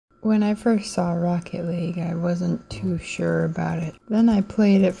When I first saw Rocket League, I wasn't too sure about it. Then I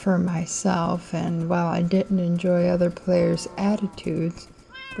played it for myself, and while I didn't enjoy other players' attitudes,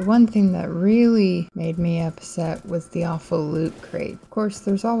 the one thing that really made me upset was the awful loot crate. Of course,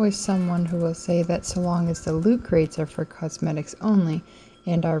 there's always someone who will say that so long as the loot crates are for cosmetics only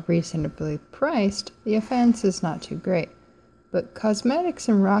and are reasonably priced, the offense is not too great. But cosmetics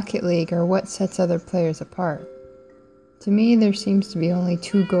in Rocket League are what sets other players apart. To me, there seems to be only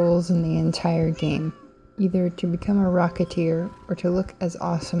two goals in the entire game, either to become a Rocketeer or to look as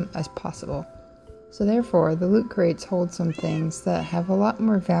awesome as possible. So therefore, the loot crates hold some things that have a lot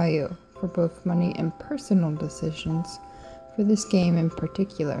more value for both money and personal decisions for this game in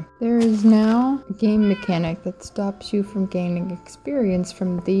particular. There is now a game mechanic that stops you from gaining experience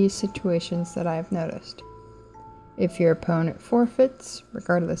from these situations that I have noticed. If your opponent forfeits,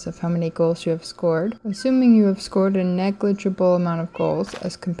 regardless of how many goals you have scored, assuming you have scored a negligible amount of goals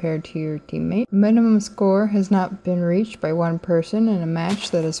as compared to your teammate, a minimum score has not been reached by one person in a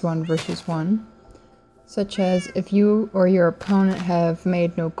match that is 1 versus 1, such as if you or your opponent have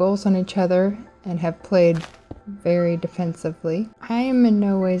made no goals on each other and have played very defensively. I am in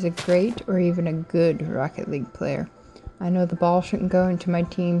no ways a great or even a good Rocket League player. I know the ball shouldn't go into my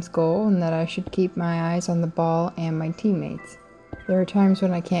team's goal and that I should keep my eyes on the ball and my teammates. There are times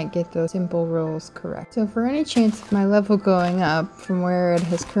when I can't get those simple rules correct. So for any chance of my level going up from where it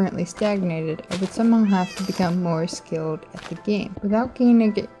has currently stagnated, I would somehow have to become more skilled at the game. Without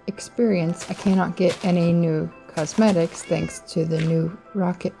gaining experience, I cannot get any new cosmetics thanks to the new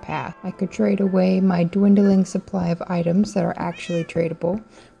rocket path. I could trade away my dwindling supply of items that are actually tradable,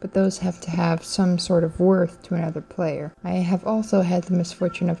 but those have to have some sort of worth to another player. I have also had the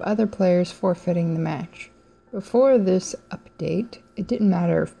misfortune of other players forfeiting the match. Before this update, it didn't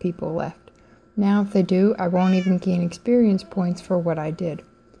matter if people left. Now if they do, I won't even gain experience points for what I did.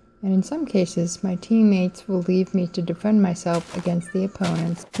 And in some cases, my teammates will leave me to defend myself against the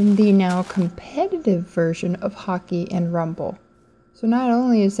opponents in the now competitive version of Hockey and Rumble. So not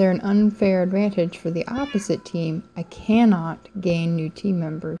only is there an unfair advantage for the opposite team, I cannot gain new team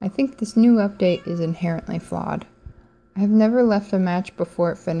members. I think this new update is inherently flawed. I have never left a match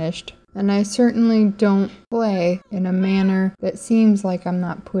before it finished, and I certainly don't play in a manner that seems like I'm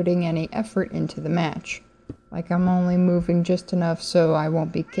not putting any effort into the match. Like I'm only moving just enough so I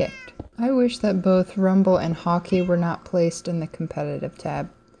won't be kicked. I wish that both Rumble and Hockey were not placed in the competitive tab.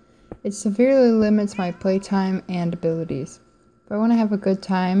 It severely limits my playtime and abilities. If I want to have a good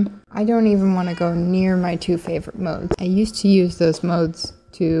time, I don't even want to go near my two favorite modes. I used to use those modes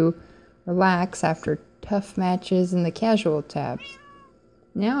to relax after tough matches in the casual tabs.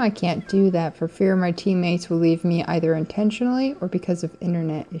 Now I can't do that for fear my teammates will leave me either intentionally or because of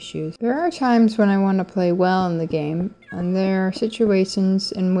internet issues. There are times when I want to play well in the game, and there are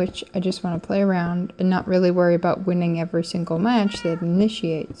situations in which I just want to play around and not really worry about winning every single match that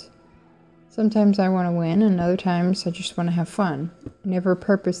initiates. Sometimes I want to win, and other times I just want to have fun. I never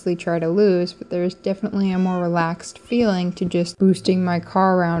purposely try to lose, but there's definitely a more relaxed feeling to just boosting my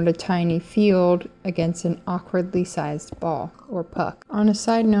car around a tiny field against an awkwardly sized ball, or puck. On a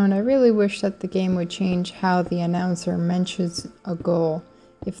side note, I really wish that the game would change how the announcer mentions a goal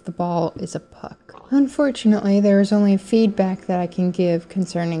if the ball is a puck. Unfortunately, there is only feedback that I can give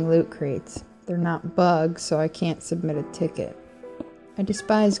concerning loot crates. They're not bugs, so I can't submit a ticket. I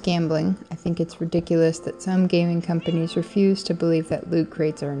despise gambling. I think it's ridiculous that some gaming companies refuse to believe that loot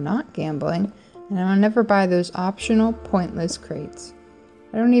crates are not gambling, and I'll never buy those optional, pointless crates.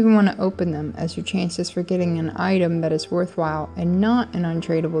 I don't even want to open them, as your chances for getting an item that is worthwhile and not an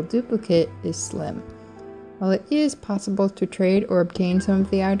untradeable duplicate is slim. While it is possible to trade or obtain some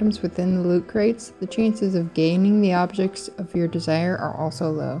of the items within the loot crates, the chances of gaining the objects of your desire are also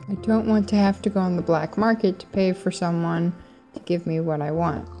low. I don't want to have to go on the black market to pay for someone to give me what I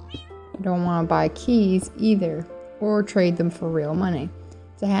want. I don't want to buy keys either, or trade them for real money.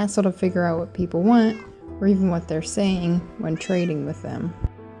 It's a hassle to figure out what people want, or even what they're saying when trading with them.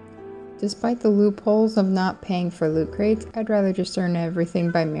 Despite the loopholes of not paying for loot crates, I'd rather just earn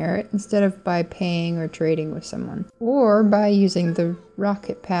everything by merit instead of by paying or trading with someone. Or by using the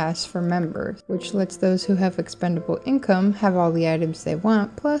Rocket Pass for members, which lets those who have expendable income have all the items they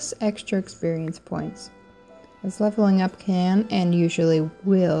want, plus extra experience points. As leveling up can, and usually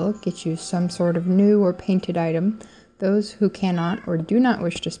will, get you some sort of new or painted item, those who cannot or do not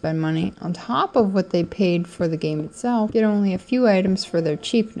wish to spend money on top of what they paid for the game itself get only a few items for their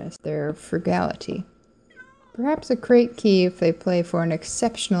cheapness, their frugality. Perhaps a crate key if they play for an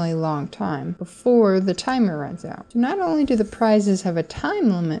exceptionally long time before the timer runs out. So not only do the prizes have a time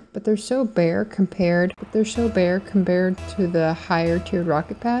limit, but they're so bare compared to the higher tiered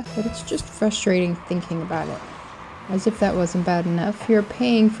Rocket Pass that it's just frustrating thinking about it. As if that wasn't bad enough, you're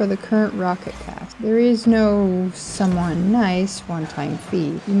paying for the current Rocket Pass. There is no someone nice one-time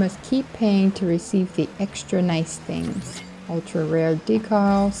fee. You must keep paying to receive the extra nice things. Ultra rare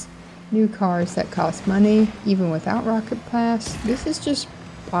decals, new cars that cost money, even without Rocket Pass. This is just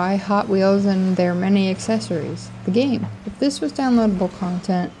buy Hot Wheels and their many accessories. The game. If this was downloadable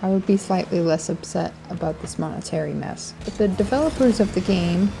content, I would be slightly less upset about this monetary mess. But the developers of the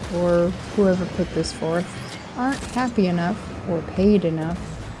game, or whoever put this forth, aren't happy enough, or paid enough,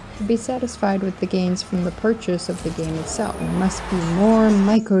 to be satisfied with the gains from the purchase of the game itself. There must be more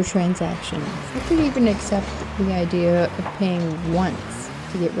microtransactions. I could even accept the idea of paying once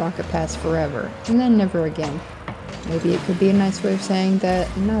to get Rocket Pass forever, and then never again. Maybe it could be a nice way of saying that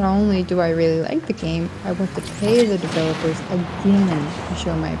not only do I really like the game, I want to pay the developers again to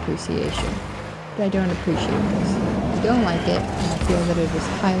show my appreciation. But I don't appreciate this. I don't like it, and I feel that it is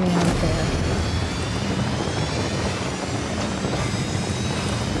highly unfair.